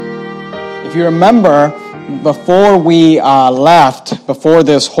If you remember, before we left, before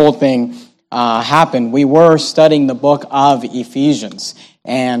this whole thing happened, we were studying the book of Ephesians.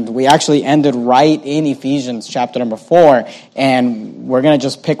 And we actually ended right in Ephesians chapter number 4. And we're going to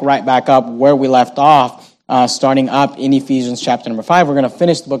just pick right back up where we left off, starting up in Ephesians chapter number 5. We're going to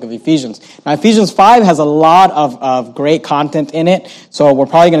finish the book of Ephesians. Now, Ephesians 5 has a lot of great content in it. So we're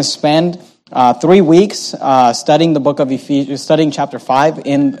probably going to spend 3 weeks studying the book of Ephesians, studying chapter 5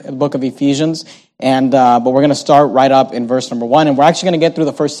 in the book of Ephesians. And but we're going to start right up in verse number 1, and we're actually going to get through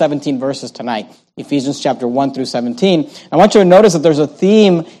the first 17 verses tonight, Ephesians chapter 1 through 17. I want you to notice that there's a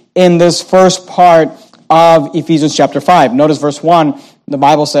theme in this first part of Ephesians chapter 5. Notice verse 1, the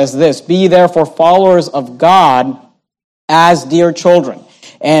Bible says this, "Be ye therefore followers of God as dear children."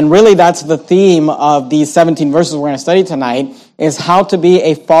 And really that's the theme of these 17 verses we're going to study tonight, is how to be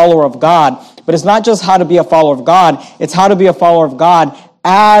a follower of God. But it's not just how to be a follower of God, it's how to be a follower of God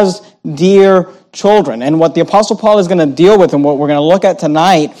as dear children. And what the Apostle Paul is going to deal with and what we're going to look at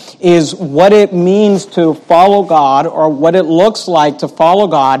tonight is what it means to follow God, or what it looks like to follow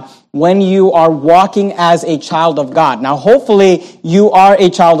God when you are walking as a child of God. Now, hopefully you are a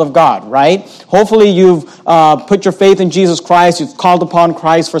child of God, right? Hopefully you've put your faith in Jesus Christ, you've called upon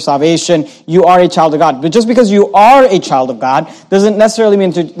Christ for salvation, you are a child of God. But just because you are a child of God doesn't necessarily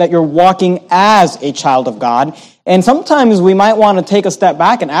mean that you're walking as a child of God. And sometimes we might want to take a step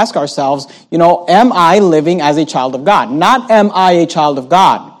back and ask ourselves, am I living as a child of God? Not am I a child of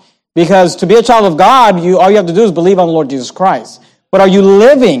God? Because to be a child of God, all you have to do is believe on the Lord Jesus Christ. But are you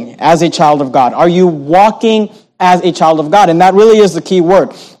living as a child of God? Are you walking as a child of God? And that really is the key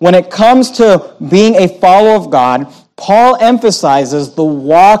word. When it comes to being a follower of God, Paul emphasizes the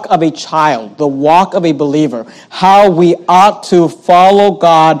walk of a child, the walk of a believer, how we ought to follow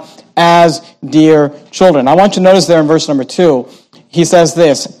God as dear children. I want you to notice there in verse number 2, he says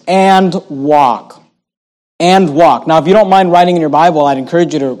this, "and walk." And walk. Now, if you don't mind writing in your Bible, I'd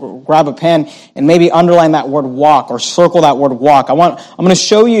encourage you to grab a pen and maybe underline that word walk or circle that word walk. I'm going to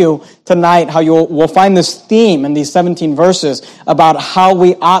show you tonight how we'll find this theme in these 17 verses about how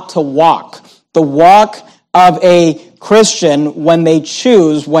we ought to walk. The walk of a Christian when we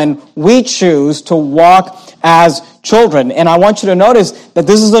choose to walk as children. And I want you to notice that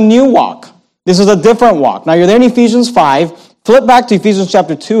this is a new walk. This is a different walk. Now, you're there in Ephesians 5. Flip back to Ephesians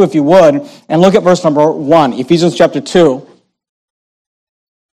chapter 2, if you would, and look at verse number 1. Ephesians chapter 2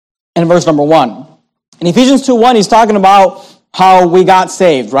 and verse number 1. In Ephesians 2:1, he's talking about how we got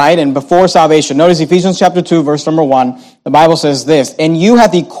saved, right? And before salvation. Notice Ephesians chapter 2, verse number 1. The Bible says this, "And you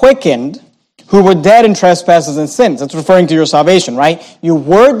hath he quickened who were dead in trespasses and sins." That's referring to your salvation, right? You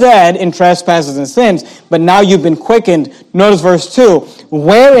were dead in trespasses and sins, but now you've been quickened. Notice verse 2.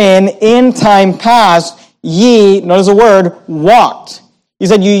 "Wherein in time past ye," notice the word, "walked." He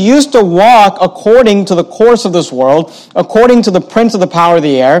said, you used to walk according to the course of this world, according to the prince of the power of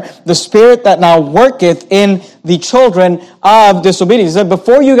the air, the spirit that now worketh in the children of disobedience. He said,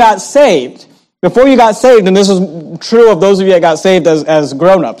 before you got saved, and this is true of those of you that got saved as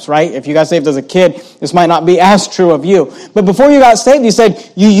grown-ups, right? If you got saved as a kid, this might not be as true of you. But before you got saved, he said,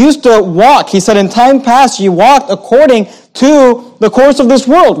 you used to walk. He said, in time past, you walked according to the course of this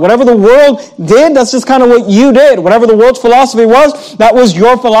world. Whatever the world did, that's just kind of what you did. Whatever the world's philosophy was, that was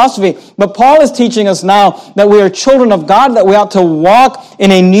your philosophy. But Paul is teaching us now that we are children of God, that we ought to walk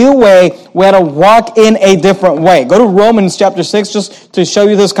in a new way. We ought to walk in a different way. Go to Romans chapter 6, just to show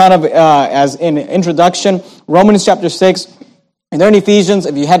you this kind of as an introduction. Romans chapter 6. And there in Ephesians,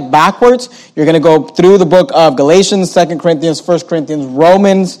 if you head backwards, you're going to go through the book of Galatians, 2 Corinthians, 1 Corinthians,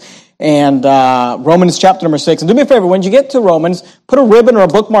 Romans, and Romans chapter number 6. And do me a favor, when you get to Romans, put a ribbon or a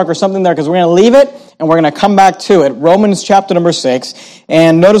bookmark or something there, because we're going to leave it and we're going to come back to it. Romans chapter number 6.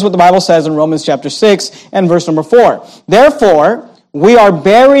 And notice what the Bible says in Romans chapter 6 and verse number 4. "Therefore, we are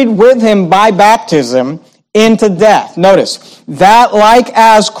buried with him by baptism into death." Notice, "that like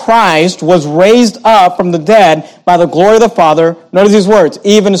as Christ was raised up from the dead by the glory of the Father," notice these words,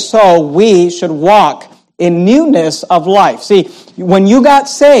 "even so we should walk in newness of life." See, when you got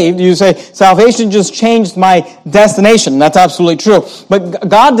saved, you say, salvation just changed my destination. That's absolutely true. But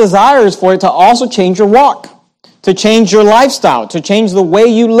God desires for it to also change your walk, to change your lifestyle, to change the way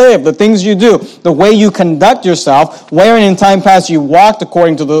you live, the things you do, the way you conduct yourself, wherein in time past you walked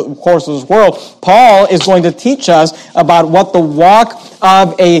according to the course of this world. Paul is going to teach us about what the walk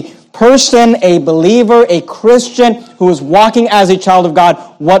of a person, a believer, a Christian who is walking as a child of God,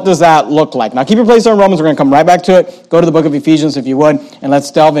 what does that look like? Now keep your place there in Romans. We're going to come right back to it. Go to the book of Ephesians if you would, and let's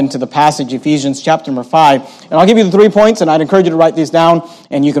delve into the passage, Ephesians chapter number 5. And I'll give you the 3 points, and I'd encourage you to write these down,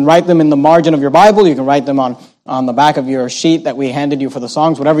 and you can write them in the margin of your Bible. You can write them on the back of your sheet that we handed you for the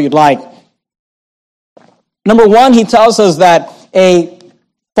songs, whatever you'd like. Number one, he tells us that a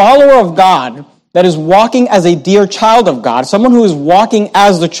follower of God that is walking as a dear child of God, someone who is walking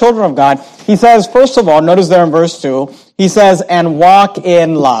as the children of God, he says, first of all, notice there in verse 2, he says, and walk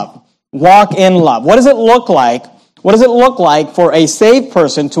in love. Walk in love. What does it look like? What does it look like for a saved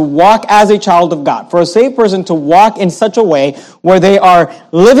person to walk as a child of God? For a saved person to walk in such a way where they are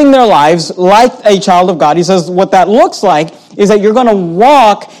living their lives like a child of God. He says what that looks like is that you're going to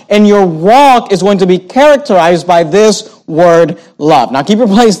walk, and your walk is going to be characterized by this word love. Now keep your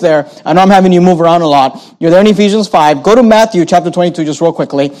place there. I know I'm having you move around a lot. You're there in Ephesians 5. Go to Matthew chapter 22 just real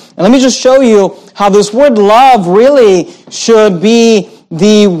quickly. And let me just show you how this word love really should be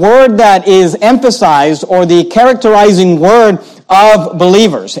the word that is emphasized, or the characterizing word of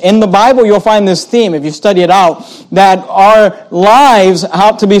believers. In the Bible, you'll find this theme, if you study it out, that our lives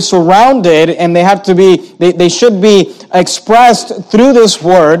have to be surrounded, and they should be expressed through this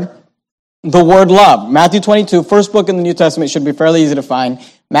word, the word love. Matthew 22, first book in the New Testament, should be fairly easy to find.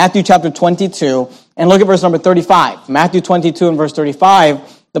 Matthew chapter 22, and look at verse number 35. Matthew 22 and verse 35,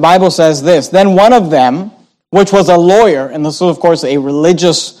 the Bible says this, then one of them, which was a lawyer, and this was, of course, a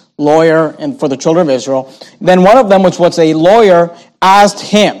religious lawyer and for the children of Israel. Then one of them, which was a lawyer, asked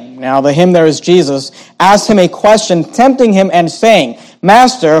him, now the him there is Jesus, asked him a question, tempting him and saying,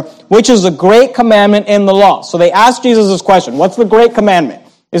 Master, which is the great commandment in the law? So they asked Jesus this question, what's the great commandment?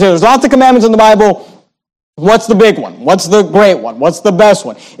 He said, there's lots of commandments in the Bible. What's the big one? What's the great one? What's the best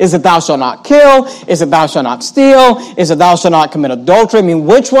one? Is it thou shalt not kill? Is it thou shalt not steal? Is it thou shalt not commit adultery? I mean,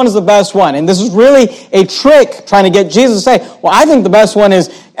 which one is the best one? And this is really a trick trying to get Jesus to say, well, I think the best one is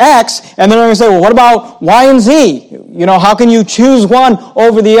X. And then they're going to say, well, what about Y and Z? You know, how can you choose one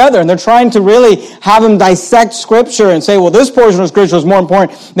over the other? And they're trying to really have him dissect Scripture and say, well, this portion of Scripture is more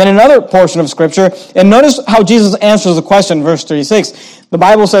important than another portion of Scripture. And notice how Jesus answers the question, verse 36. The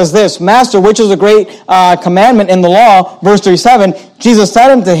Bible says this, Master, which is the great commandment in the law? Verse 37, Jesus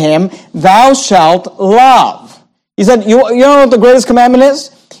said unto him, thou shalt love. He said, you know what the greatest commandment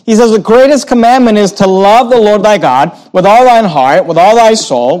is? He says the greatest commandment is to love the Lord thy God with all thine heart, with all thy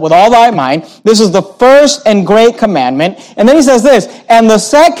soul, with all thy mind. This is the first and great commandment. And then he says this, and the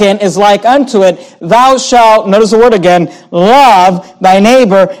second is like unto it, thou shalt, notice the word again, love thy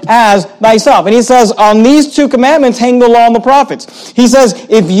neighbor as thyself. And he says, on these two commandments hang the law and the prophets. He says,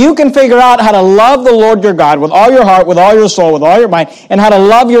 if you can figure out how to love the Lord your God with all your heart, with all your soul, with all your mind, and how to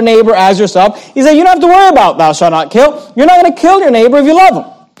love your neighbor as yourself, he said, you don't have to worry about thou shalt not kill. You're not going to kill your neighbor if you love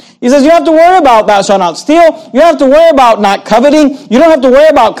him. He says, you don't have to worry about thou shalt not steal. You don't have to worry about not coveting. You don't have to worry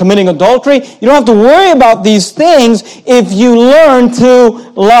about committing adultery. You don't have to worry about these things if you learn to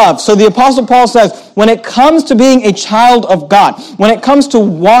love. So the Apostle Paul says, when it comes to being a child of God, when it comes to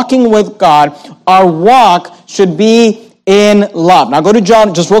walking with God, our walk should be in love. Now go to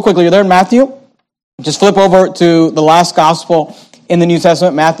John, just real quickly. You're there in Matthew? Just flip over to the last gospel in the New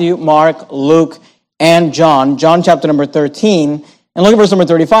Testament, Matthew, Mark, Luke, and John. John chapter number 13. And look at verse number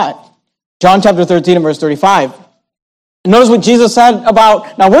 35. John chapter 13 and verse 35. Notice what Jesus said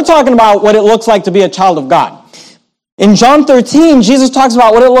about, now we're talking about what it looks like to be a child of God. In John 13, Jesus talks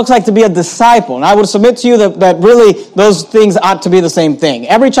about what it looks like to be a disciple. And I would submit to you that really those things ought to be the same thing.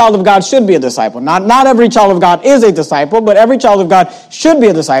 Every child of God should be a disciple. Not every child of God is a disciple, but every child of God should be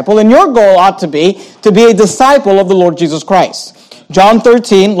a disciple. And your goal ought to be a disciple of the Lord Jesus Christ. John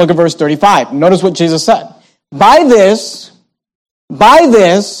 13, look at verse 35. Notice what Jesus said. By this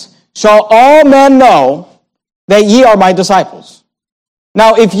shall all men know that ye are my disciples.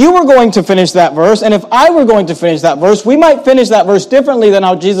 Now, if you were going to finish that verse, and if I were going to finish that verse, we might finish that verse differently than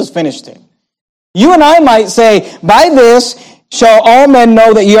how Jesus finished it. You and I might say, by this shall all men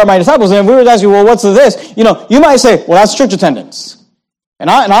know that ye are my disciples. And if we were to ask you, well, what's this? You know, you might say, well, that's church attendance. And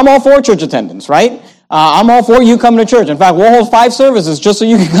I'm all for church attendance, right? I'm all for you coming to church. In fact, we'll hold 5 services just so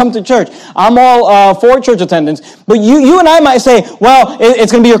you can come to church. I'm all for church attendance. But you and I might say, well,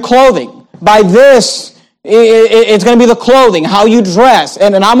 it's going to be your clothing. By this, it's going to be the clothing, how you dress.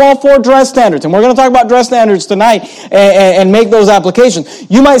 And I'm all for dress standards. And we're going to talk about dress standards tonight and make those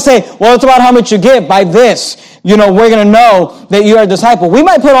applications. You might say, well, it's about how much you give. By this, we're going to know that you are a disciple. We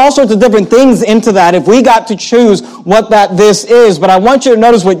might put all sorts of different things into that if we got to choose what this is. But I want you to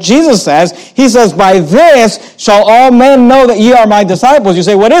notice what Jesus says. He says, by this shall all men know that ye are my disciples. You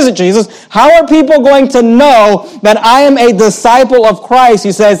say, what is it, Jesus? How are people going to know that I am a disciple of Christ?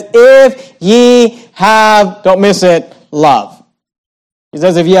 He says, if ye have, don't miss it, love. He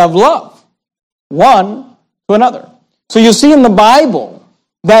says, if ye have love, one to another. So you see in the Bible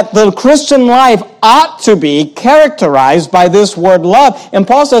that the Christian life ought to be characterized by this word love. And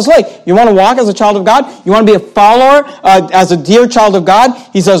Paul says, look, you want to walk as a child of God? You want to be a follower as a dear child of God?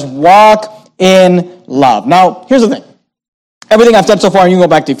 He says, walk in love. Now, here's the thing. Everything I've said so far, and you can go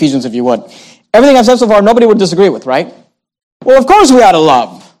back to Ephesians if you would. Everything I've said so far, nobody would disagree with, right? Well, of course we ought to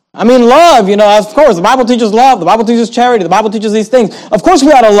love. I mean, love, of course, the Bible teaches love, the Bible teaches charity, the Bible teaches these things. Of course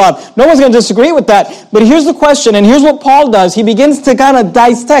we ought to love. No one's going to disagree with that. But here's the question, and here's what Paul does. He begins to kind of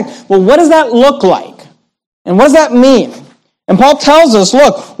dissect, well, what does that look like? And what does that mean? And Paul tells us,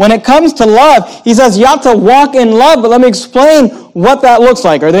 look, when it comes to love, he says you ought to walk in love, but let me explain what that looks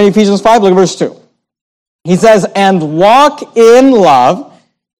like. Are there in Ephesians 5? Look at verse 2. He says, and walk in love.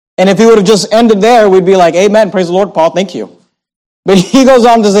 And if he would have just ended there, we'd be like, amen, praise the Lord, Paul, thank you. But he goes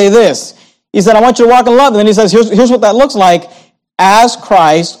on to say this. He said, I want you to walk in love. And then he says, here's what that looks like. As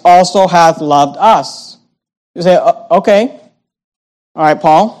Christ also hath loved us. You say, okay. All right,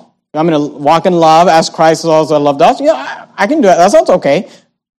 Paul. I'm going to walk in love as Christ has also loved us. Yeah, I can do that. That sounds okay.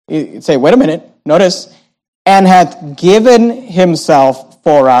 You say, wait a minute. Notice. And hath given himself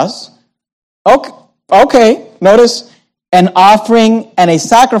for us. Okay. Notice. An offering and a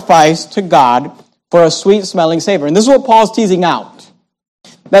sacrifice to God for a sweet-smelling savor. And this is what Paul's teasing out.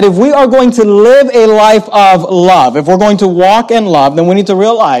 That if we are going to live a life of love, if we're going to walk in love, then we need to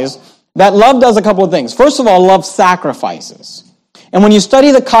realize that love does a couple of things. First of all, love sacrifices. And when you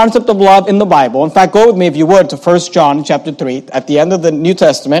study the concept of love in the Bible, in fact, go with me, if you would, to 1 John chapter 3. At the end of the New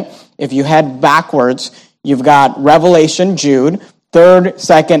Testament, if you head backwards, you've got Revelation, Jude, 3rd,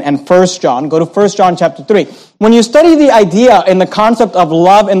 2nd, and 1 John. Go to 1 John chapter 3. When you study the idea and the concept of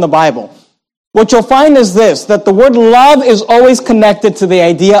love in the Bible, what you'll find is this, that the word love is always connected to the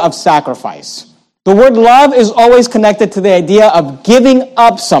idea of sacrifice. The word love is always connected to the idea of giving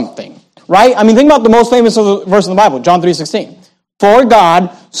up something, right? I mean, think about the most famous verse in the Bible, John 3:16. For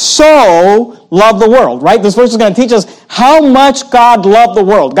God so loved the world, right? This verse is going to teach us how much God loved the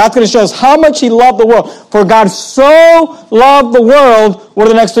world. God's going to show us how much he loved the world. For God so loved the world, what are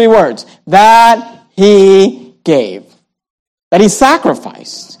the next three words? That he gave. That he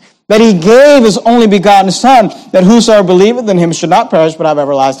sacrificed. That he gave his only begotten Son, that whosoever believeth in him should not perish, but have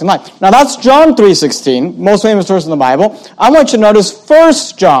everlasting life. Now that's John 3:16, most famous verse in the Bible. I want you to notice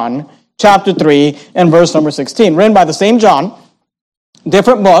 1 John chapter 3 and verse number 16, written by the same John,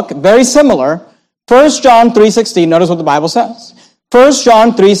 different book, very similar. 1 John 3:16, notice what the Bible says. 1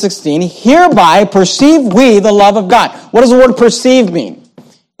 John 3:16, hereby perceive we the love of God. What does the word perceive mean?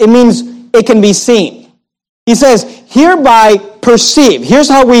 It means it can be seen. He says, hereby perceive. Here's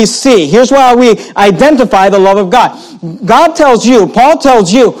how we see. Here's how we identify the love of God. God tells you, Paul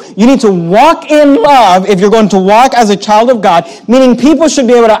tells you, you need to walk in love if you're going to walk as a child of God, meaning people should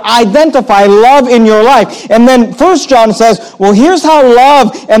be able to identify love in your life. And then 1 John says, well, here's how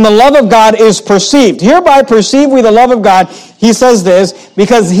love and the love of God is perceived. Hereby perceive we the love of God. He says this,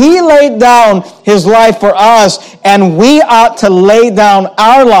 because he laid down his life for us, and we ought to lay down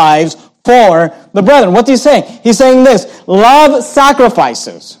our lives for the brethren. What's he saying? He's saying this, love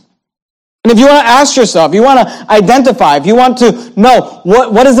sacrifices. And if you want to ask yourself, you want to identify, if you want to know,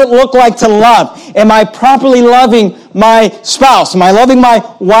 what does it look like to love? Am I properly loving my spouse? Am I loving my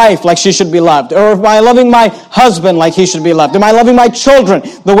wife like she should be loved? Or am I loving my husband like he should be loved? Am I loving my children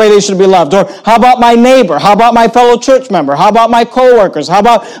the way they should be loved? Or how about my neighbor? How about my fellow church member? How about my coworkers? How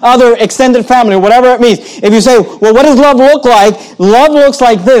about other extended family? Whatever it means. If you say, well, what does love look like? Love looks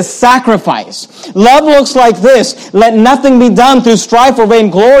like this, sacrifice. Love looks like this, let nothing be done through strife or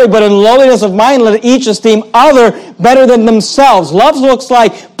vainglory, but in lowliness of mind let each esteem other better than themselves. Love looks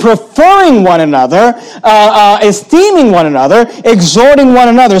like preferring one another, esteeming one another, exhorting one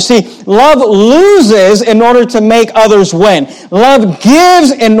another. See, love loses in order to make others win. Love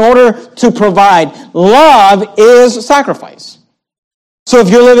gives in order to provide. Love is sacrifice. So if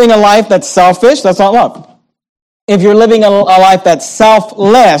you're living a life that's selfish, that's not love. If you're living a life that's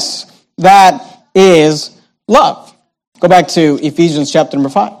selfless, that is love. Go back to Ephesians chapter number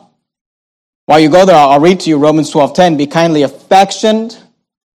 5. While you go there, I'll read to you Romans 12:10. Be kindly affectioned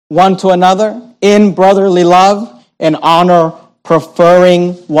one to another in brotherly love and honor,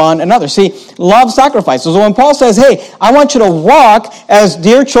 preferring one another. See, love sacrifices. So when Paul says, hey, I want you to walk as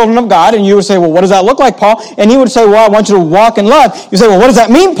dear children of God, and you would say, well, what does that look like, Paul? And he would say, well, I want you to walk in love. You say, well, what does that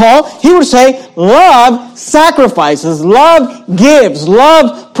mean, Paul? He would say, love sacrifices, love gives,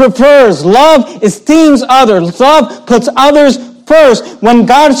 love prefers, love esteems others, love puts others first. When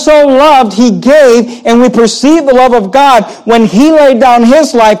God so loved, he gave, and we perceive the love of God when he laid down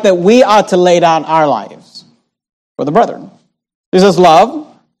his life that we ought to lay down our lives for the brethren. This is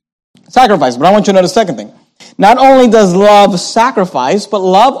love, sacrifice. But I want you to know the second thing. Not only does love sacrifice, but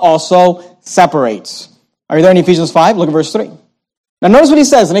love also separates. Are you there in Ephesians 5? Look at verse 3. Now notice what he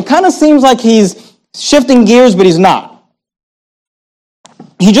says, and it kind of seems like he's shifting gears, but he's not.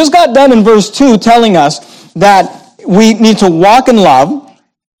 he just got done in verse 2 telling us that we need to walk in love,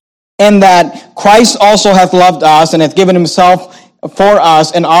 and that Christ also hath loved us and hath given himself for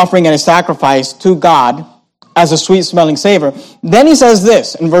us an offering and a sacrifice to God as a sweet-smelling savor. Then he says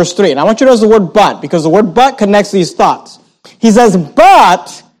this in verse 3, and I want you to notice the word but, because the word but connects these thoughts. He says,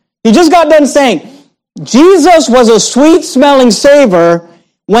 but, he just got done saying, Jesus was a sweet-smelling savor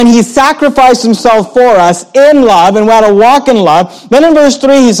when he sacrificed himself for us in love, and we had to walk in love. Then in verse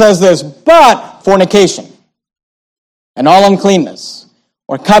 3 he says this, but fornication and all uncleanness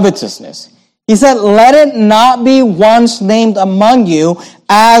or covetousness. He said, let it not be once named among you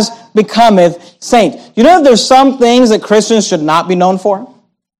as becometh saints. You know, there's some things that Christians should not be known for.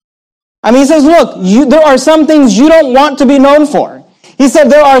 I mean, he says, look, there are some things you don't want to be known for. He said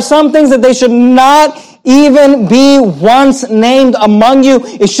there are some things that they should not even be once named among you.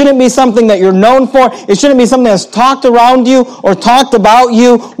 It shouldn't be something that you're known for. It shouldn't be something that's talked around you or talked about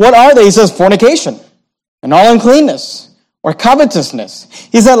you. What are they? He says fornication and all uncleanness or covetousness.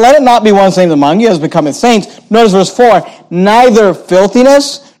 He said, let it not be once named among you as becometh saints. Notice verse 4, neither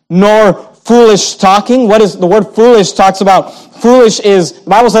filthiness nor foolish talking. What is the word foolish talks about? Foolish is, the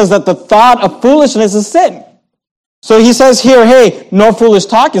Bible says that the thought of foolishness is sin. So he says here, hey, no foolish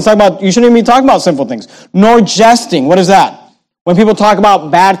talking. It's talking about, you shouldn't even be talking about simple things. Nor jesting. What is that? When people talk about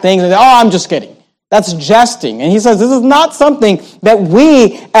bad things, they say, oh, I'm just kidding. That's jesting. And he says this is not something that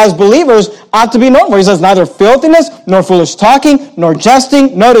we as believers ought to be known for. He says neither filthiness, nor foolish talking, nor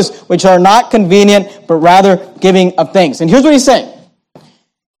jesting, notice, which are not convenient, but rather giving of thanks. And here's what he's saying.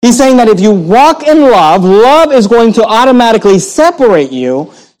 He's saying that if you walk in love, love is going to automatically separate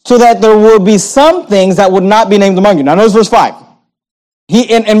you so that there will be some things that would not be named among you. Now notice verse 5.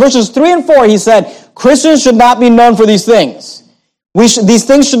 In verses 3 and 4, he said, Christians should not be known for these things. These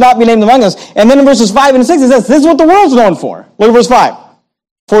things should not be named among us. And then in verses 5 and 6, he says, this is what the world's known for. Look at verse 5.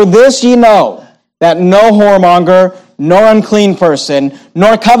 For this ye know, that no whoremonger, nor unclean person,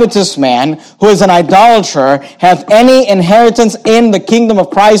 nor covetous man, who is an idolater, hath any inheritance in the kingdom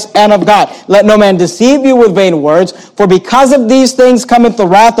of Christ and of God. Let no man deceive you with vain words, for because of these things cometh the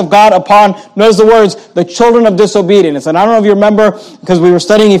wrath of God upon, notice the words, the children of disobedience. And I don't know if you remember, because we were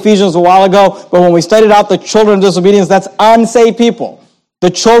studying Ephesians a while ago, but when we studied out the children of disobedience, that's unsaved people. The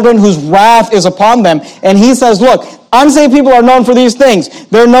children whose wrath is upon them. And he says, look, unsaved people are known for these things.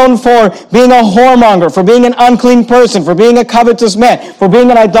 They're known for being a whoremonger, for being an unclean person, for being a covetous man, for being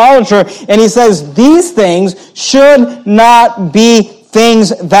an idolater. And he says these things should not be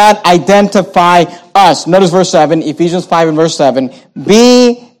things that identify us. Notice verse 7, Ephesians 5 and verse 7.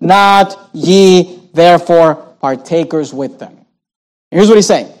 Be not ye therefore partakers with them. Here's what he's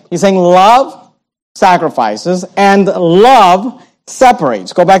saying. He's saying love sacrifices and love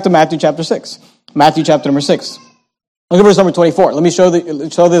separates. Go back to Matthew chapter 6. Matthew chapter number 6. Look at verse number 24. Let me show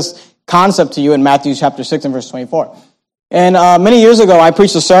this concept to you in Matthew chapter 6 and verse 24. And many years ago, I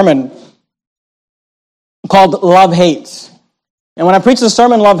preached a sermon called Love Hates. And when I preached the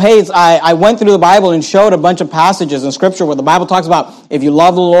sermon Love Hates, I went through the Bible and showed a bunch of passages in Scripture where the Bible talks about if you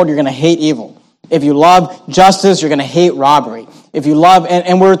love the Lord, you're going to hate evil. If you love justice, you're going to hate robbery. If you love,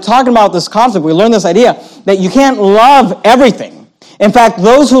 and we're talking about this concept, we learned this idea that you can't love everything. In fact,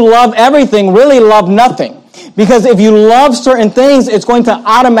 those who love everything really love nothing. Because if you love certain things, it's going to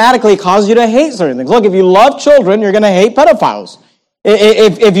automatically cause you to hate certain things. Look, if you love children, you're going to hate pedophiles.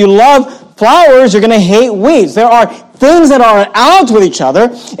 If you love flowers, you're going to hate weeds. There are things that are at odds with each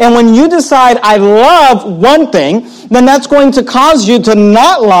other. And when you decide, I love one thing, then that's going to cause you to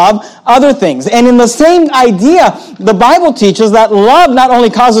not love other things. And in the same idea, the Bible teaches that love not only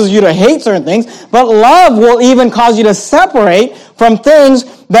causes you to hate certain things, but love will even cause you to separate from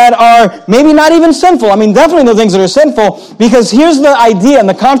things that are maybe not even sinful. I mean, definitely the things that are sinful, because here's the idea, and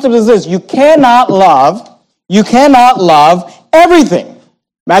the concept is this: you cannot love everything.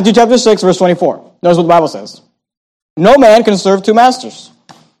 Matthew chapter 6, verse 24. Notice what the Bible says. No man can serve two masters,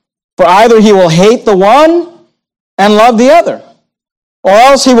 for either he will hate the one and love the other, or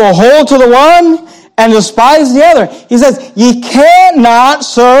else he will hold to the one and despise the other. He says, ye cannot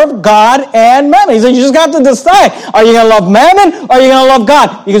serve God and mammon. He says, you just got to decide. Are you going to love mammon or are you going to love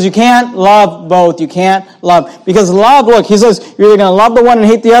God? Because you can't love both. You can't love. Because love, look, he says, you're either going to love the one and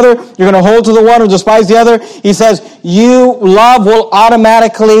hate the other. You're going to hold to the one or despise the other. He says, love will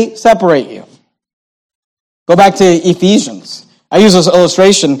automatically separate you. Go back to Ephesians. I used this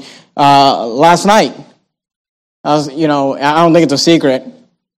illustration last night. I don't think it's a secret.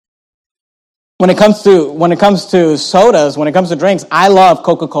 When it comes to sodas, when it comes to drinks, I love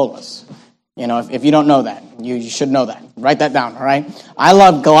Coca-Colas. You know, if you don't know that, you should know that. Write that down, all right? I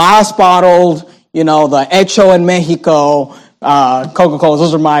love glass bottled, the Hecho en Mexico, Coca-Colas.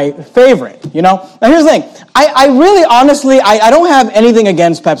 Those are my favorite, you know? Now, here's the thing. I really, honestly, I don't have anything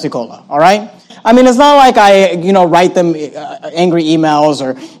against Pepsi-Cola, all right? I mean, it's not like I, write them angry emails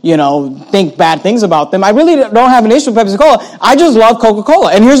or, think bad things about them. I really don't have an issue with Pepsi-Cola. I just love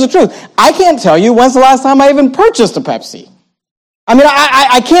Coca-Cola. And here's the truth. I can't tell you when's the last time I even purchased a Pepsi. I mean,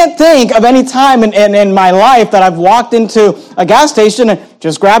 I can't think of any time in my life that I've walked into a gas station and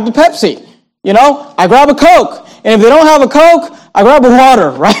just grabbed a Pepsi. I grab a Coke. And if they don't have a Coke, I grab a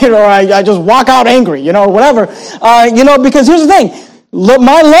water, right? Or I just walk out angry, or whatever. Because here's the thing.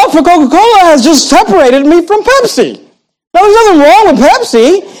 My love for Coca-Cola has just separated me from Pepsi. Now, there's nothing wrong with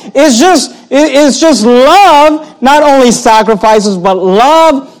Pepsi. It's just love not only sacrifices, but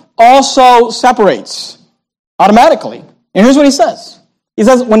love also separates automatically. And here's what he says. He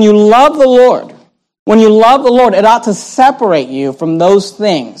says, when you love the Lord, it ought to separate you from those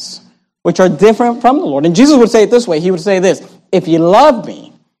things which are different from the Lord. And Jesus would say it this way. He would say this, if you love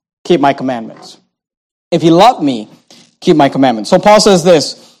me, keep my commandments. If you love me, keep my commandments. So Paul says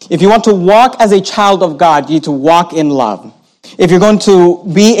this, if you want to walk as a child of God, you need to walk in love. If you're going to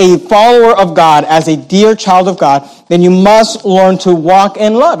be a follower of God as a dear child of God, then you must learn to walk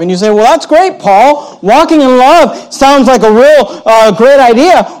in love. And you say, well, that's great, Paul. Walking in love sounds like a real great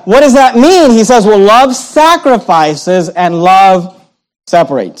idea. What does that mean? He says, well, love sacrifices and love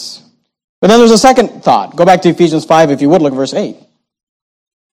separates. But then there's a second thought. Go back to Ephesians 5, if you would, look at verse 8.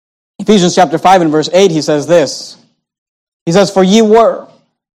 Ephesians chapter 5 and verse 8, he says this. He says, for ye were.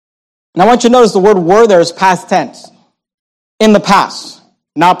 Now I want you to notice the word were there is past tense. In the past,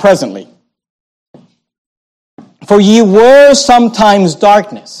 not presently. For ye were sometimes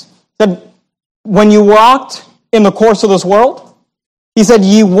darkness. That when you walked in the course of this world, he said,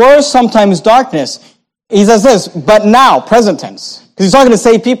 ye were sometimes darkness. He says this, but now, present tense, because he's talking to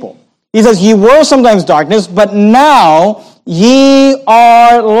saved people. He says, ye were sometimes darkness, but now ye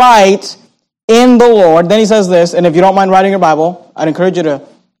are light in the Lord. Then he says this, and if you don't mind writing your Bible, I'd encourage you to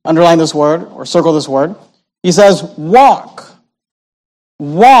underline this word or circle this word. He says, walk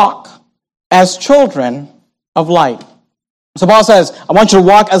as children of light. So Paul says, I want you to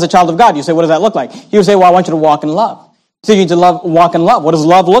walk as a child of God. You say, what does that look like? He would say, well, I want you to walk in love. So you need to walk in love. What does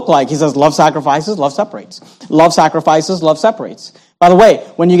love look like? He says, love sacrifices, love separates. Love sacrifices, love separates. By the way,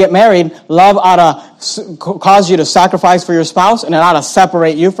 when you get married, love ought to cause you to sacrifice for your spouse, and it ought to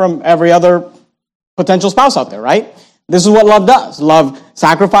separate you from every other potential spouse out there, right? This is what love does. Love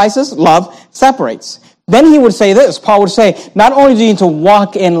sacrifices, love separates. Then he would say this, Paul would say, not only do you need to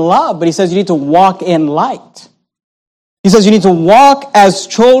walk in love, but he says you need to walk in light. He says you need to walk as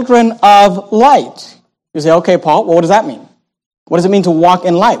children of light. You say, okay, Paul, well, what does that mean? What does it mean to walk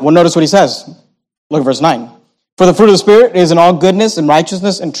in light? Well, notice what he says. Look at verse 9. For the fruit of the Spirit is in all goodness and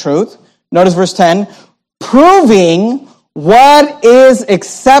righteousness and truth. Notice verse 10. Proving what is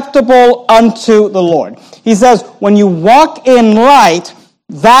acceptable unto the Lord. He says, when you walk in light,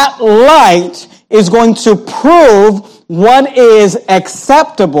 that light is going to prove what is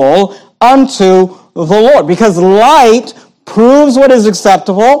acceptable unto the Lord. Because light proves what is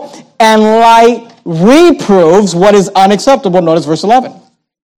acceptable, and light reproves what is unacceptable. Notice verse 11.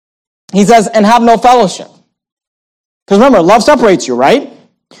 He says, and have no fellowship. Because remember, love separates you, right?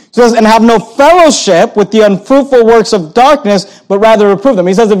 He says, and have no fellowship with the unfruitful works of darkness, but rather reprove them.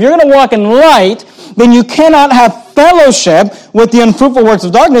 He says, if you're going to walk in light, then you cannot have fellowship with the unfruitful works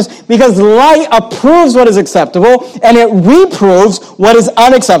of darkness, because light approves what is acceptable, and it reproves what is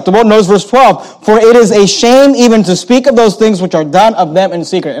unacceptable. Notice verse 12. For it is a shame even to speak of those things which are done of them in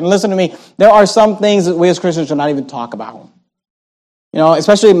secret. And listen to me, there are some things that we as Christians should not even talk about.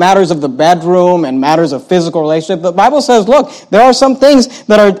 Especially matters of the bedroom and matters of physical relationship. The Bible says, look, there are some things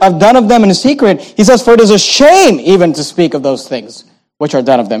that are done of them in secret. He says, for it is a shame even to speak of those things which are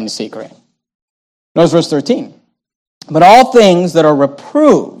done of them in secret. Notice verse 13. But all things that are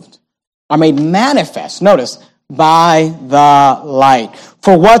reproved are made manifest, notice, by the light.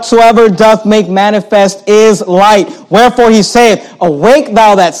 For whatsoever doth make manifest is light. Wherefore he saith, awake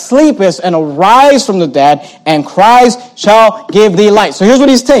thou that sleepest, and arise from the dead, and Christ shall give thee light. So here's what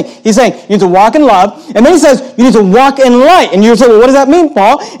he's saying. He's saying, you need to walk in love, and then he says, you need to walk in light. And you say, well, what does that mean,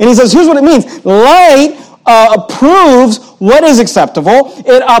 Paul? And he says, here's what it means. Light approves what is acceptable,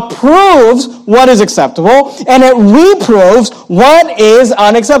 it approves what is acceptable, and it reproves what is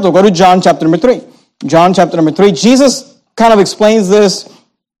unacceptable. Go to John chapter number 3. John chapter number 3. Jesus kind of explains this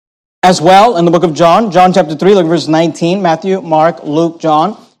as well in the book of John. John chapter 3, look at verse 19. Matthew, Mark, Luke,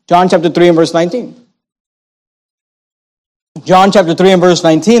 John. John chapter 3 and verse 19. John chapter 3 and verse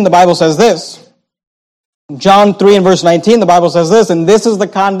 19, the Bible says this. John 3 and verse 19, the Bible says this, and this is the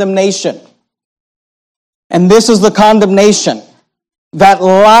condemnation. And this is the condemnation, that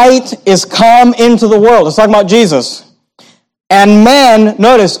light is come into the world. Let's talk about Jesus. And men,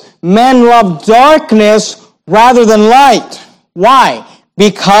 notice, men love darkness rather than light. Why?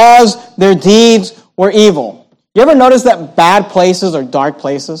 Because their deeds were evil. You ever notice that bad places are dark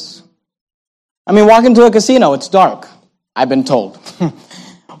places? I mean, walk into a casino, it's dark, I've been told.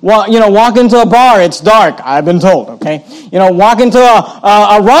 Walk into a bar, it's dark, I've been told, okay? Walk into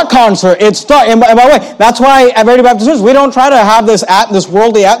a rock concert, it's dark. And by the way, that's why at Verity Baptist Church, we don't try to have this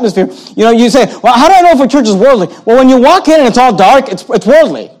worldly atmosphere. You say, well, how do I know if a church is worldly? Well, when you walk in and it's all dark, it's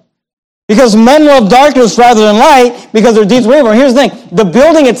worldly. Because men love darkness rather than light, because their deeds were evil. Here's the thing, the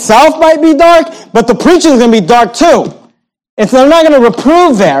building itself might be dark, but the preaching is going to be dark too. And so they're not going to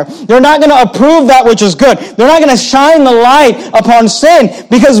reprove there. They're not going to approve that which is good. They're not going to shine the light upon sin,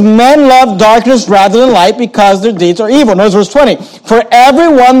 because men love darkness rather than light, because their deeds are evil. Notice verse 20. For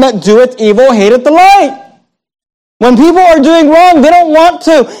everyone that doeth evil hateth the light. When people are doing wrong, they don't want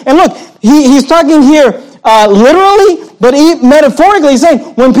to. And look, he's talking here literally, but metaphorically, he's saying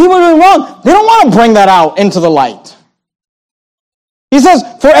when people are doing wrong, they don't want to bring that out into the light. He says,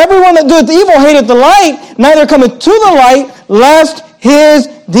 for everyone that doeth evil hateth the light, neither cometh to the light, lest his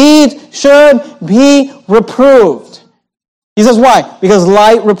deeds should be reproved. He says, why? Because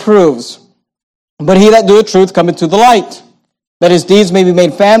light reproves. But he that doeth truth cometh to the light, that his deeds may be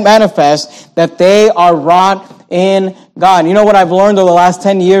made manifest, that they are wrought in God. You know what I've learned over the last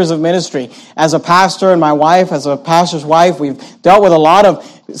 10 years of ministry? As a pastor and my wife, as a pastor's wife, we've dealt with a lot of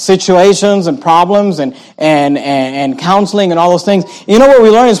situations and problems and counseling and all those things. You know what we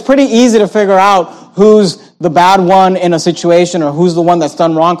learned? It's pretty easy to figure out who's the bad one in a situation or who's the one that's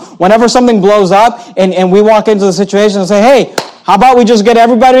done wrong. Whenever something blows up and we walk into the situation and say, hey, how about we just get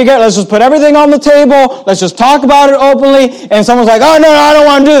everybody together? Let's just put everything on the table. Let's just talk about it openly. And someone's like, oh, no, I don't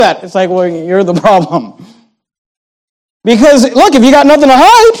want to do that. It's like, well, you're the problem. Because, look, if you got nothing to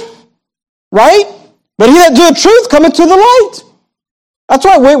hide, right? But he that doeth truth cometh to the light. That's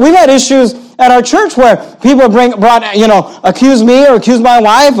why we've had issues at our church where people accuse me or accuse my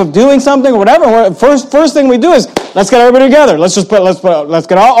wife of doing something or whatever. First thing we do is, let's get everybody together. Let's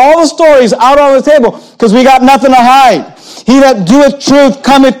get all the stories out on the table, because we got nothing to hide. He that doeth truth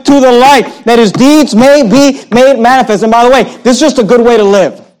cometh to the light, that his deeds may be made manifest. And by the way, this is just a good way to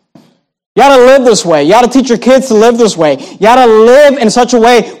live. You ought to live this way. You ought to teach your kids to live this way. You ought to live in such a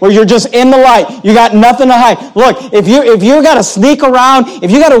way where you're just in the light. You got nothing to hide. Look, if you got to sneak around, if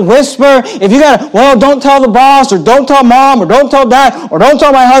you got to whisper, if you got to, well, don't tell the boss, or don't tell mom, or don't tell dad, or don't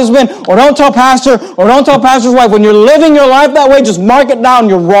tell my husband, or don't tell pastor, or don't tell pastor's wife. When you're living your life that way, just mark it down.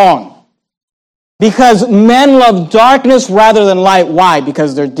 You're wrong. Because men love darkness rather than light. Why?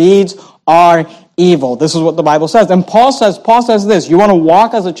 Because their deeds are evil. This is what the Bible says. And Paul says this, you want to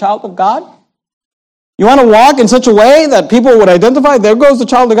walk as a child of God? You want to walk in such a way that people would identify, there goes the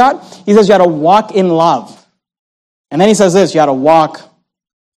child of God? He says you got to walk in love. And then he says this, you got to walk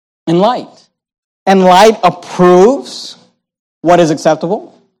in light. And light approves what is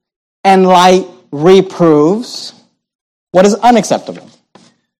acceptable. And light reproves what is unacceptable.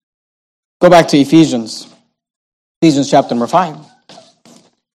 Go back to Ephesians chapter number 5.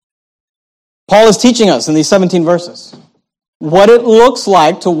 Paul is teaching us in these 17 verses what it looks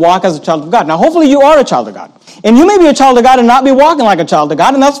like to walk as a child of God. Now, hopefully you are a child of God. And you may be a child of God and not be walking like a child of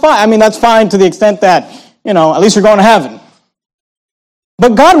God, and that's fine. I mean, that's fine to the extent that, at least you're going to heaven.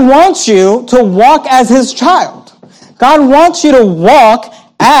 But God wants you to walk as his child. God wants you to walk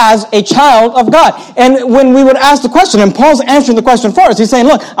as a child of God. And when we would ask the question, and Paul's answering the question for us, he's saying,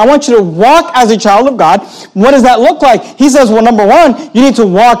 look, I want you to walk as a child of God. What does that look like? He says, well, number one, you need to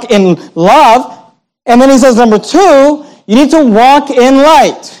walk in love. And then he says, number two, you need to walk in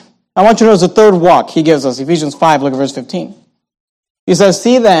light. I want you to notice the third walk he gives us, Ephesians 5, look at verse 15. He says,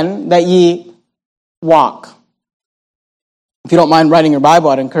 see then that ye walk. If you don't mind writing your Bible,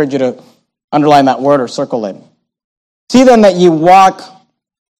 I'd encourage you to underline that word or circle it. See then that ye walk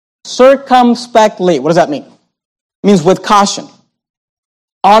circumspectly. What does that mean? It means with caution,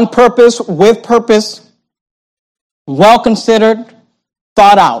 on purpose, with purpose, well considered,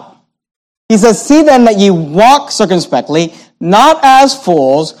 thought out. He says, see then that ye walk circumspectly, not as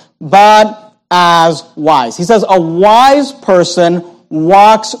fools, but as wise. He says, a wise person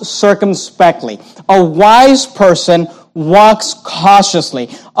walks circumspectly. A wise person walks cautiously.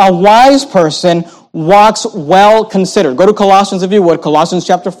 A wise person walks well considered. Go to Colossians if you would, Colossians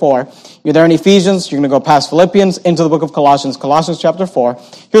chapter 4. You're there in Ephesians, you're going to go past Philippians into the book of Colossians, Colossians chapter 4.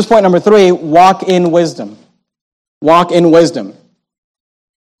 Here's point number 3, walk in wisdom. Walk in wisdom.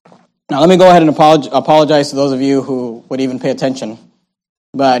 Now let me go ahead and apologize to those of you who would even pay attention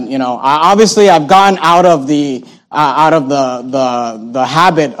But, obviously I've gotten out of the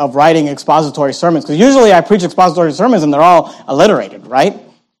habit of writing expository sermons, because usually I preach expository sermons and they're all alliterated, right?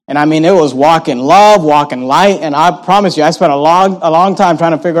 And I mean, it was walk in love, walk in light, and I promise you, I spent a long time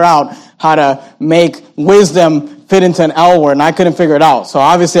trying to figure out how to make wisdom fit into an L word, and I couldn't figure it out. So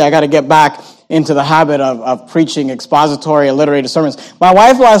obviously I got to get back into the habit of preaching expository, alliterated sermons. My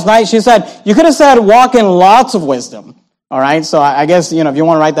wife last night, she said, you could have said walk in lots of wisdom. All right, so I guess, if you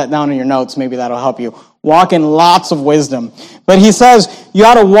want to write that down in your notes, maybe that'll help you. Walk in lots of wisdom. But he says you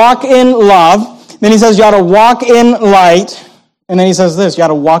ought to walk in love. Then he says you ought to walk in light. And then he says this, you ought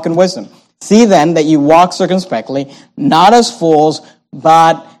to walk in wisdom. See then that you walk circumspectly, not as fools,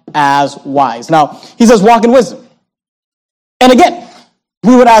 but as wise. Now, he says walk in wisdom. And again,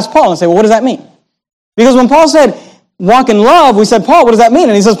 we would ask Paul and say, well, what does that mean? Because when Paul said walk in love, we said, Paul, what does that mean?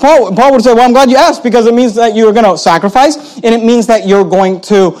 And he says, Paul would say, well, I'm glad you asked, because it means that you're going to sacrifice, and it means that you're going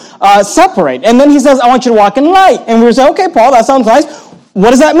to separate. And then he says, I want you to walk in light. And we would say, okay, Paul, that sounds nice.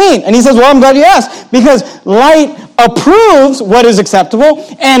 What does that mean? And he says, well, I'm glad you asked, because light approves what is acceptable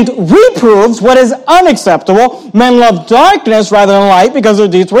and reproves what is unacceptable. Men love darkness rather than light because their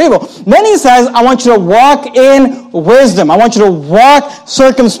deeds were evil. Then he says, I want you to walk in wisdom. I want you to walk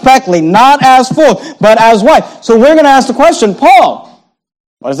circumspectly, not as fools, but as wise. So we're going to ask the question, Paul,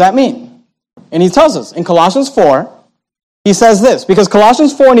 what does that mean? And he tells us in Colossians 4, he says this, because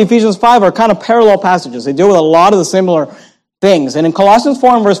Colossians 4 and Ephesians 5 are kind of parallel passages. They deal with a lot of the similar things. And in Colossians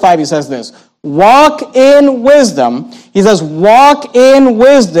 4 and verse 5, he says this, walk in wisdom. He says, walk in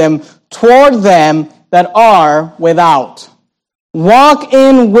wisdom toward them that are without. Walk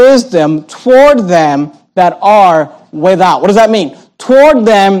in wisdom toward them that are without. What does that mean? Toward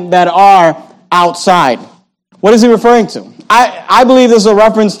them that are outside. What is he referring to? I believe this is a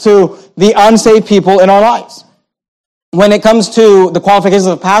reference to the unsaved people in our lives. When it comes to the qualifications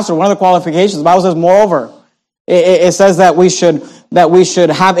of a pastor, one of the qualifications, the Bible says, moreover, it says that we should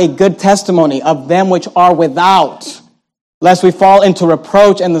have a good testimony of them which are without, lest we fall into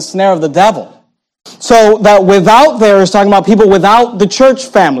reproach and the snare of the devil. So that without there is talking about people without the church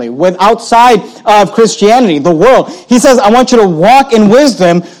family, outside of Christianity, the world. He says, I want you to walk in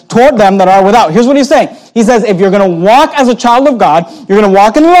wisdom toward them that are without. Here's what he's saying. He says, if you're going to walk as a child of God, you're going to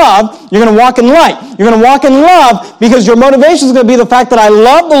walk in love, you're going to walk in light. You're going to walk in love because your motivation is going to be the fact that I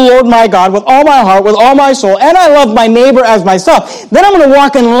love the Lord my God with all my heart, with all my soul, and I love my neighbor as myself. Then I'm going to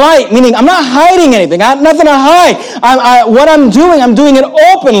walk in light, meaning I'm not hiding anything. I have nothing to hide. What I'm doing it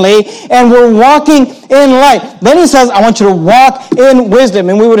openly, and we're walking in light. Then he says, I want you to walk in wisdom.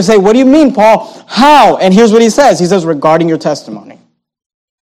 And we would say, what do you mean, Paul? How? And here's what he says. He says, regarding your testimony.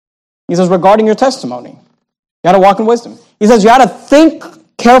 He says, regarding your testimony, you got to walk in wisdom. He says, you got to think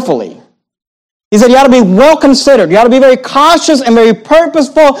carefully. He said, you got to be well considered. You got to be very cautious and very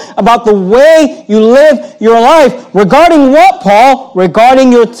purposeful about the way you live your life. Regarding what, Paul?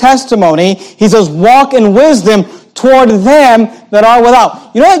 Regarding your testimony. He says, walk in wisdom toward them that are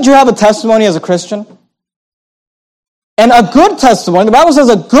without. You know that you have a testimony as a Christian? And a good testimony, the Bible says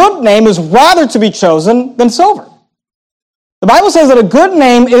a good name is rather to be chosen than silver. The Bible says that a good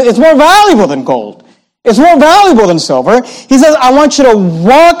name is more valuable than gold. It's more valuable than silver. He says, I want you to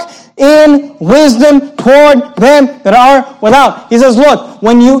walk in wisdom toward them that are without. He says, look,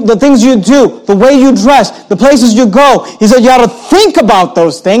 the things you do, the way you dress, the places you go, he said you ought to think about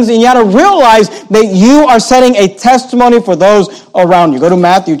those things, and you ought to realize that you are setting a testimony for those around you. Go to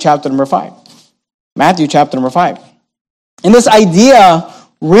Matthew chapter number 5. Matthew chapter number 5. And this idea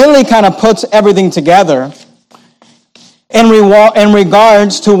really kind of puts everything together in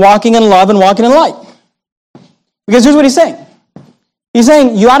regards to walking in love and walking in light. Because here's what he's saying. He's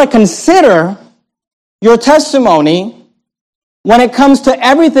saying you ought to consider your testimony when it comes to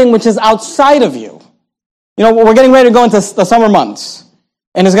everything which is outside of you. You know, we're getting ready to go into the summer months,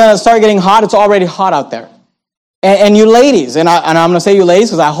 and it's going to start getting hot. It's already hot out there. And you ladies, and I'm going to say you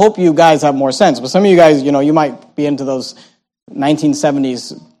ladies because I hope you guys have more sense, but some of you guys, you might be into those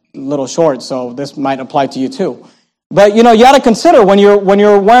 1970s little shorts, so this might apply to you too. But, you got to consider when you're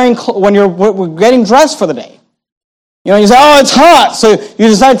getting dressed for the day. You say, oh, it's hot, so you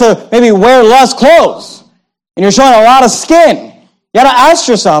decide to maybe wear less clothes, and you're showing a lot of skin. You got to ask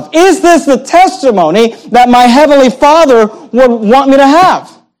yourself, is this the testimony that my Heavenly Father would want me to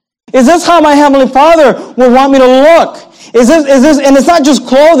have? Is this how my Heavenly Father would want me to look? Is this, and it's not just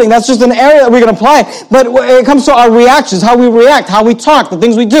clothing, that's just an area that we can apply, but when it comes to our reactions, how we react, how we talk, the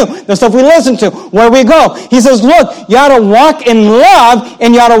things we do, the stuff we listen to, where we go. He says, look, you ought to walk in love,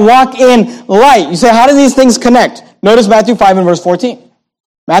 and you ought to walk in light. You say, how do these things connect? Notice Matthew 5 and verse 14.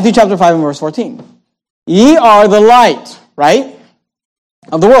 Matthew chapter 5 and verse 14. Ye are the light, right?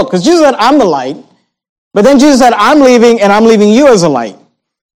 of the world. Because Jesus said, I'm the light. But then Jesus said, I'm leaving, and I'm leaving you as a light.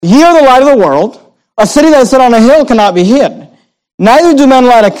 Ye are the light of the world. A city that is set on a hill cannot be hid. Neither do men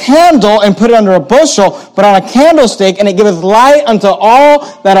light a candle and put it under a bushel, but on a candlestick, and it giveth light unto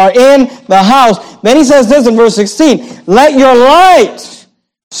all that are in the house. Then he says this in verse 16, let your light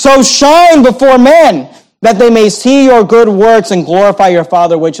so shine before men, that they may see your good works and glorify your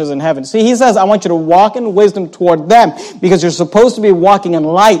Father which is in heaven. See, he says, I want you to walk in wisdom toward them, because you're supposed to be walking in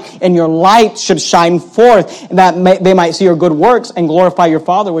light, and your light should shine forth, that they might see your good works and glorify your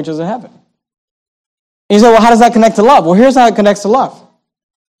Father which is in heaven. And you say, well, how does that connect to love? Well, here's how it connects to love.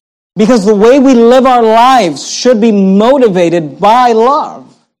 Because the way we live our lives should be motivated by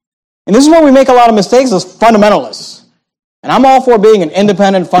love. And this is where we make a lot of mistakes as fundamentalists. And I'm all for being an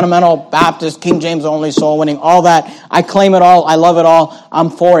independent, fundamental, Baptist, King James only, soul winning, all that. I claim it all. I love it all. I'm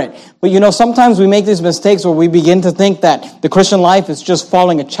for it. But sometimes we make these mistakes where we begin to think that the Christian life is just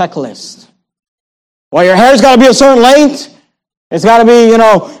following a checklist. Well, your hair's got to be a certain length. It's got to be,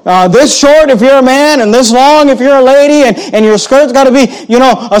 this short if you're a man, and this long if you're a lady, and your skirt's got to be,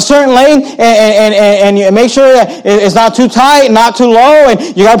 a certain length, and you make sure that it's not too tight and not too low, and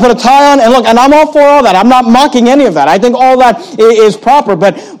you got to put a tie on. And look, and I'm all for all that. I'm not mocking any of that. I think all that is proper.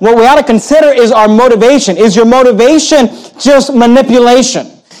 But what we ought to consider is our motivation. Is your motivation just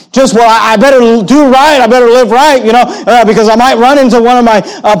manipulation? Just, well, I better do right, I better live right, because I might run into one of my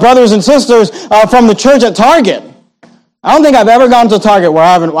brothers and sisters from the church at Target. I don't think I've ever gone to Target where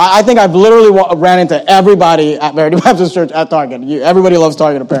I think I've literally ran into everybody at Verity Baptist Church at Target. Everybody loves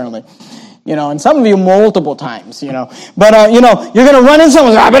Target, apparently. And some of you multiple times, But, you're going to run into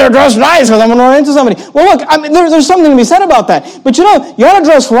someone, I better dress nice because I'm going to run into somebody. Well, look, there's something to be said about that. But, you ought to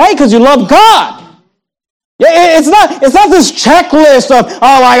dress right because you love God. It's not this checklist of,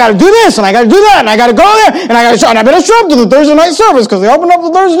 I got to do this, and I got to do that, and I got to go there, and I better show up to the Thursday night service because they open up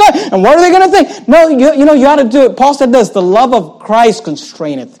the Thursday night, and what are they going to think? No, you ought to do it. Paul said this, the love of Christ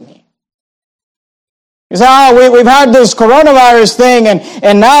constraineth me. You say, we've had this coronavirus thing,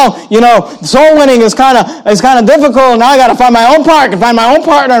 and now, soul winning is kind of difficult, and now I got to find my own part, and find my own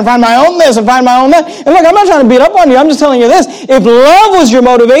partner, and find my own this, and find my own that. And look, I'm not trying to beat up on you, I'm just telling you this. If love was your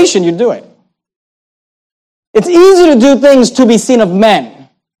motivation, you'd do it. It's easy to do things to be seen of men.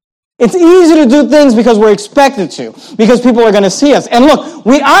 It's easy to do things because we're expected to, because people are going to see us. And look,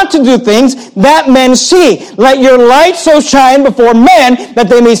 we ought to do things that men see. Let your light so shine before men that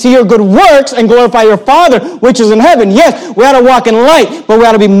they may see your good works and glorify your Father which is in heaven. Yes, we ought to walk in light, but we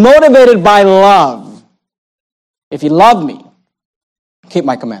ought to be motivated by love. If you love me, keep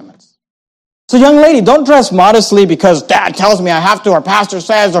my commandments. So young lady, don't dress modestly because dad tells me I have to, or pastor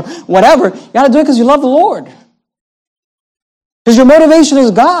says, or whatever. You got to do it because you love the Lord. Because your motivation is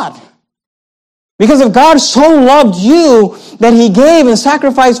God. Because if God so loved you that he gave and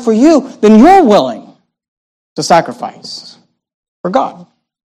sacrificed for you, then you're willing to sacrifice for God.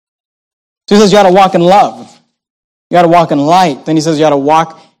 So he says you got to walk in love. You got to walk in light. Then he says you got to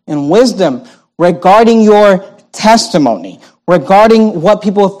walk in wisdom regarding your testimony, regarding what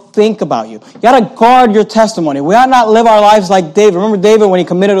people think about you. You got to guard your testimony. We ought not live our lives like David. Remember David when he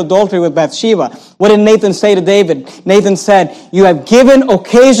committed adultery with Bathsheba? What did Nathan say to David? Nathan said, you have given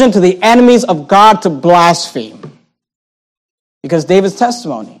occasion to the enemies of God to blaspheme. Because David's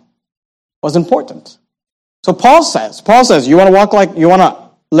testimony was important. So Paul says, you want to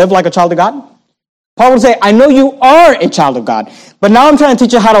live like a child of God? Paul would say, I know you are a child of God, but now I'm trying to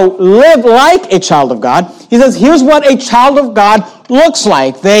teach you how to live like a child of God. He says, here's what a child of God looks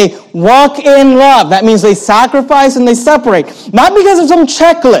like. They walk in love. That means they sacrifice and they separate. Not because of some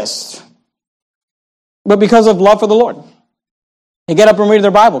checklist, but because of love for the Lord. They get up and read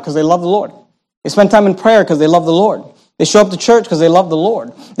their Bible because they love the Lord. They spend time in prayer because they love the Lord. They show up to church because they love the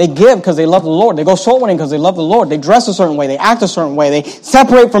Lord. They give because they love the Lord. They go soul winning because they love the Lord. They dress a certain way. They act a certain way. They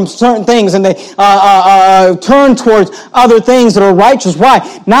separate from certain things and they turn towards other things that are righteous.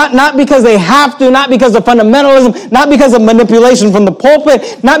 Why? Not because they have to, not because of fundamentalism, not because of manipulation from the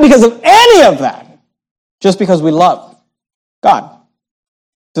pulpit, not because of any of that. Just because we love God.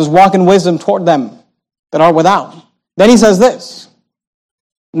 He says, walk in wisdom toward them that are without. Then he says this.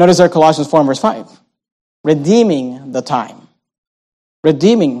 Notice there, Colossians 4 and verse 5. Redeeming the time.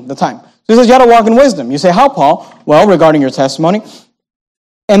 Redeeming the time. So he says you got to walk in wisdom. You say, how, Paul? Well, regarding your testimony.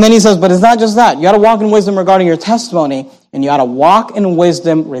 And then he says, but it's not just that. You got to walk in wisdom regarding your testimony, and you got to walk in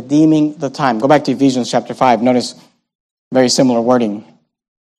wisdom redeeming the time. Go back to Ephesians chapter 5. Notice very similar wording.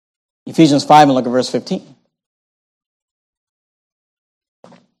 Ephesians 5 and look at verse 15.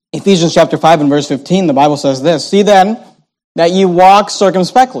 Ephesians chapter 5 and verse 15, the Bible says this. See then that ye walk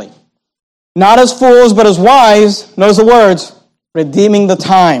circumspectly. Not as fools, but as wise. Notice the words. Redeeming the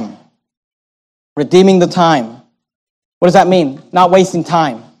time. Redeeming the time. What does that mean? Not wasting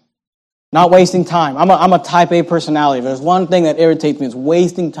time. Not wasting time. I'm a type A personality. If there's one thing that irritates me, it's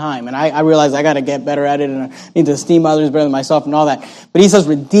wasting time. And I realize I got to get better at it, and I need to esteem others better than myself and all that. But he says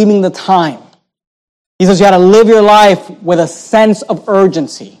redeeming the time. He says you got to live your life with a sense of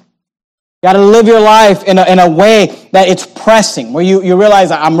urgency. You got to live your life in a way that it's pressing, where you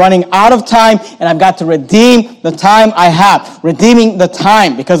realize I'm running out of time and I've got to redeem the time I have. Redeeming the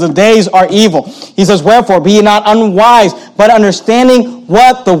time because the days are evil. He says, wherefore, be ye not unwise, but understanding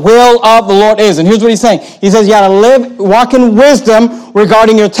what the will of the Lord is. And here's what he's saying. He says you got to walk in wisdom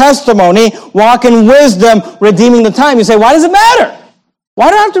regarding your testimony, walk in wisdom redeeming the time. You say, why does it matter?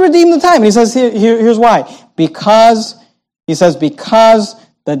 Why do I have to redeem the time? And he says, here's why. Because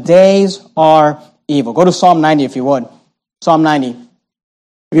the days are evil. Go to Psalm 90 if you would. Psalm 90. If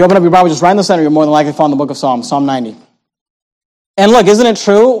you open up your Bible, just right in the center, you're more than likely to find the book of Psalms, Psalm 90. And look, isn't it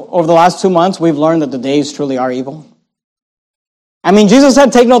true, over the last 2 months, we've learned that the days truly are evil? I mean, Jesus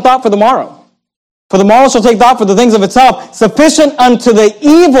said, take no thought for the morrow. For the morrow shall take thought for the things of itself, sufficient unto the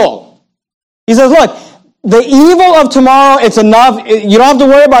evil. He says, look, the evil of tomorrow, it's enough. You don't have to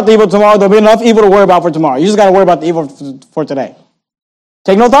worry about the evil tomorrow. There'll be enough evil to worry about for tomorrow. You just got to worry about the evil for today.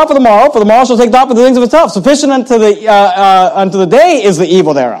 Take no thought for the morrow shall take thought for the things of itself. Sufficient unto the day is the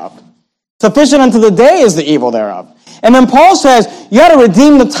evil thereof. Sufficient unto the day is the evil thereof. And then Paul says, you got to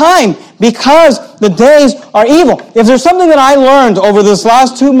redeem the time because the days are evil. If there's something that I learned over this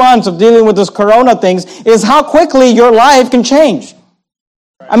last 2 months of dealing with this corona things, is how quickly your life can change.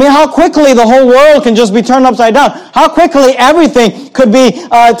 I mean, how quickly the whole world can just be turned upside down. How quickly everything could be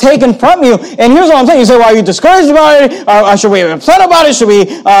taken from you. And here's what I'm saying. You say, well, are you discouraged about it? Or should we be upset about it? Should we,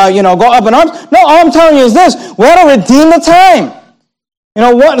 go up in arms? No, all I'm telling you is this. We ought to redeem the time.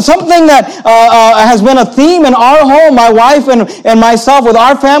 Something that has been a theme in our home, my wife and myself with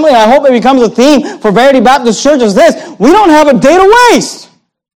our family, and I hope it becomes a theme for Verity Baptist Church, is this. We don't have a day to waste.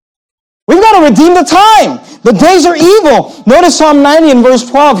 We've got to redeem the time. The days are evil. Notice Psalm 90 in verse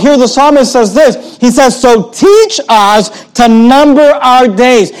 12. Here the psalmist says this. He says, so teach us to number our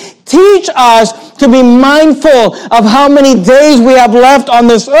days. Teach us to be mindful of how many days we have left on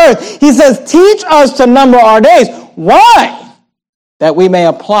this earth. He says, teach us to number our days. Why? That we may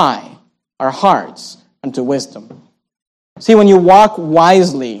apply our hearts unto wisdom. See, when you walk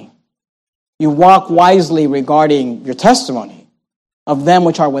wisely regarding your testimony of them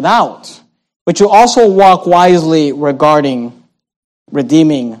which are without, but you also walk wisely regarding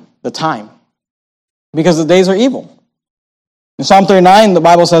redeeming the time, because the days are evil. In Psalm 39, the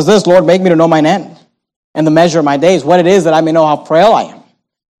Bible says this, Lord, make me to know mine end, and the measure of my days, what it is that I may know how frail I am.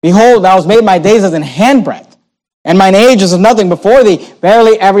 Behold, thou hast made my days as an handbreadth, and mine age is as nothing before thee.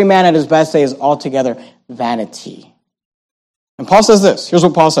 Verily, every man at his best day is altogether vanity. And Paul says this. Here's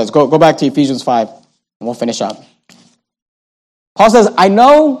what Paul says. Go back to Ephesians 5, and we'll finish up. Paul says, I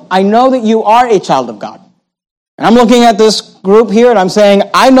know that you are a child of God. And I'm looking at this group here, and I'm saying,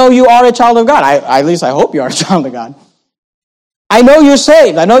 I know you are a child of God. At least I hope you are a child of God. I know you're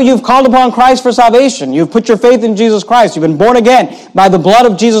saved. I know you've called upon Christ for salvation. You've put your faith in Jesus Christ. You've been born again by the blood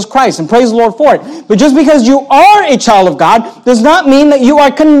of Jesus Christ, and praise the Lord for it. But just because you are a child of God does not mean that you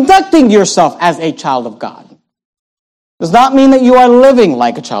are conducting yourself as a child of God. Does not mean that you are living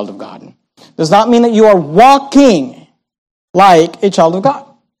like a child of God. Does not mean that you are walking like a child of God.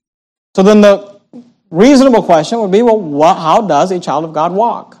 So then the reasonable question would be, well, how does a child of God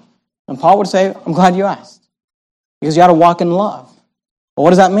walk? And Paul would say, I'm glad you asked. Because you got to walk in love. Well, what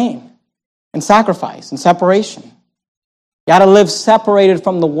does that mean? In sacrifice, in separation. You got to live separated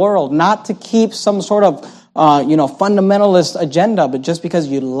from the world, not to keep some sort of, fundamentalist agenda, but just because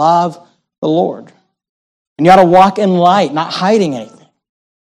you love the Lord. And you got to walk in light, not hiding anything.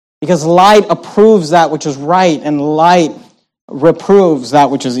 Because light approves that which is right, and light reproves that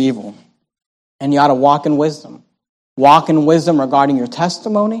which is evil. And you ought to walk in wisdom. Walk in wisdom regarding your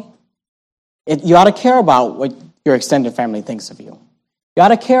testimony. You ought to care about what your extended family thinks of you. You ought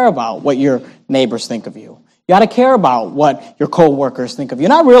to care about what your neighbors think of you. You ought to care about what your co-workers think of you.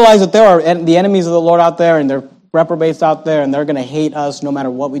 And I realize that there are the enemies of the Lord out there, and they're reprobates out there, and they're going to hate us no matter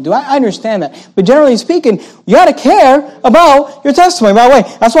what we do. I understand that. But generally speaking, you ought to care about your testimony. By the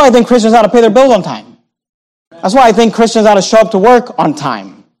way, that's why I think Christians ought to pay their bills on time. That's why I think Christians ought to show up to work on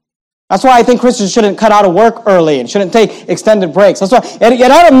time. That's why I think Christians shouldn't cut out of work early and shouldn't take extended breaks. That's why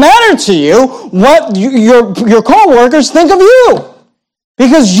it ought to matter to you what your co-workers think of you.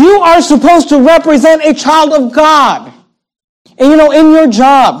 Because you are supposed to represent a child of God. And in your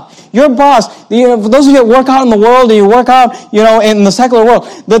job, Your boss, for those of you that work out in the world and you work out, in the secular world,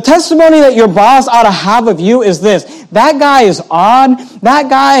 the testimony that your boss ought to have of you is this: that guy is odd. That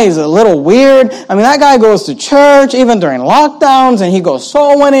guy is a little weird. I mean, that guy goes to church even during lockdowns, and he goes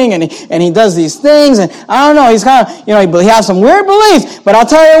soul winning, and he does these things, and I don't know, he's kind of, he has some weird beliefs, but I'll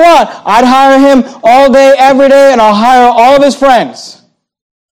tell you what, I'd hire him all day, every day, and I'll hire all of his friends.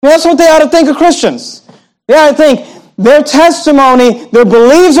 That's what they ought to think of Christians. They ought to think their testimony, their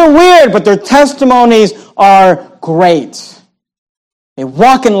beliefs are weird, but their testimonies are great. They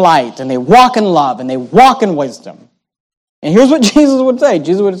walk in light, and they walk in love, and they walk in wisdom. And here's what Jesus would say.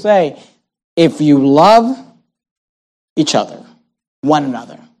 Jesus would say, if you love each other, one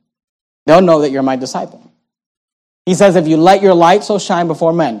another, they'll know that you're my disciple. He says, if you let your light so shine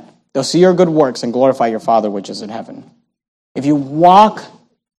before men, they'll see your good works and glorify your Father which is in heaven. If you walk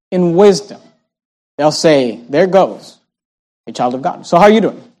in wisdom, they'll say, there goes a child of God. So how are you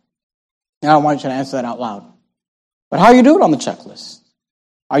doing? Now I don't want you to answer that out loud. But how are you doing on the checklist?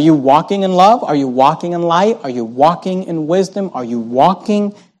 Are you walking in love? Are you walking in light? Are you walking in wisdom? Are you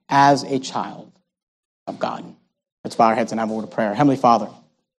walking as a child of God? Let's bow our heads and have a word of prayer. Heavenly Father,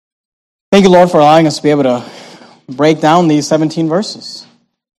 thank you, Lord, for allowing us to be able to break down these 17 verses.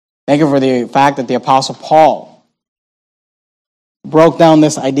 Thank you for the fact that the Apostle Paul broke down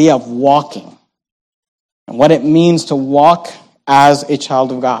this idea of walking and what it means to walk as a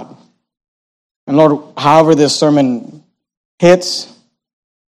child of God. And Lord, however this sermon hits,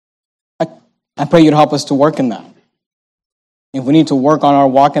 I pray you'd help us to work in that. If we need to work on our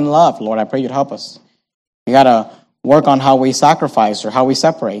walk in love, Lord, I pray you'd help us. We got to work on how we sacrifice or how we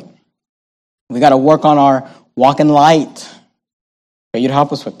separate. We got to work on our walk in light. Pray you'd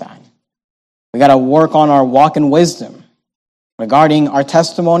help us with that. We got to work on our walk in wisdom regarding our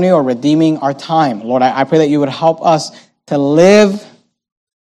testimony or redeeming our time. Lord, I pray that you would help us to live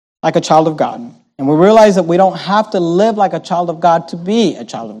like a child of God. And we realize that we don't have to live like a child of God to be a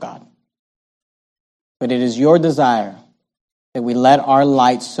child of God. But it is your desire that we let our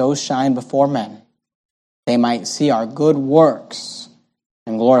light so shine before men, they might see our good works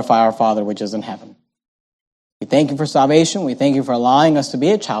and glorify our Father which is in heaven. We thank you for salvation. We thank you for allowing us to be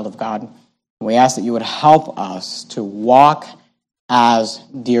a child of God. And we ask that you would help us to walk as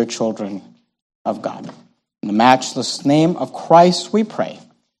dear children of God. In the matchless name of Christ we pray.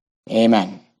 Amen.